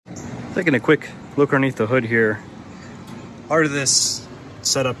Taking a quick look underneath the hood here. Part of this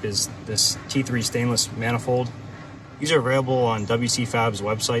setup is this T3 stainless manifold. These are available on WCFab's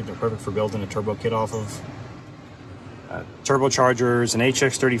website. They're perfect for building a turbo kit off of. Turbochargers, an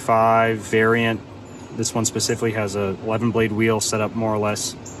HX35 variant. This one specifically has a 11 blade wheel set up more or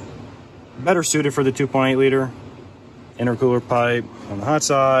less. Better suited for the 2.8 liter. Intercooler pipe on the hot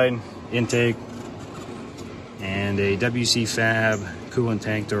side, intake, and a WCFab coolant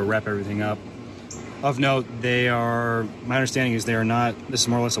tank to wrap everything up. Of note, they are, my understanding is they are not, this is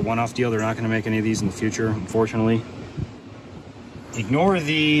more or less a one-off deal. They're not going to make any of these in the future, unfortunately. Ignore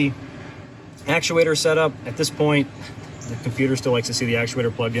the actuator setup. At this point, the computer still likes to see the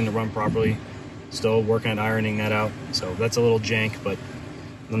actuator plugged in to run properly. Still working on ironing that out. So that's a little jank, but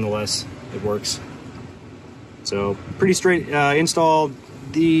nonetheless, it works. So pretty straight install.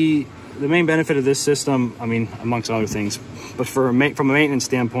 The main benefit of this system, I mean, amongst other things, but from a maintenance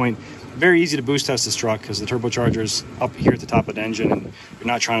standpoint, very easy to boost test this truck because the turbocharger's up here at the top of the engine, and you're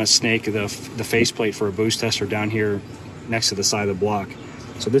not trying to snake the faceplate for a boost tester down here next to the side of the block.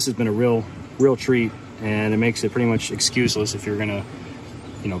 So this has been a real treat, and it makes it pretty much excuseless. If you're gonna,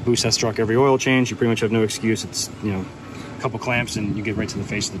 boost test truck every oil change, you pretty much have no excuse. It's, a couple clamps and you get right to the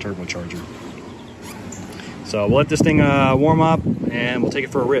face of the turbocharger. So we'll let this thing warm up and we'll take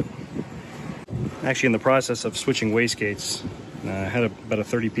it for a rip. Actually, in the process of switching wastegates, I had about a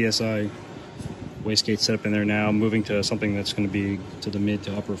 30 psi wastegate set up in there now, moving to something that's going to be to the mid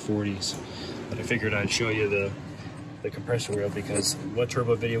to upper 40s. But I figured I'd show you the compressor wheel, because what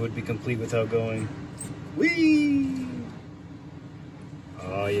turbo video would be complete without going whee?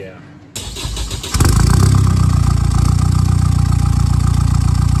 Oh yeah.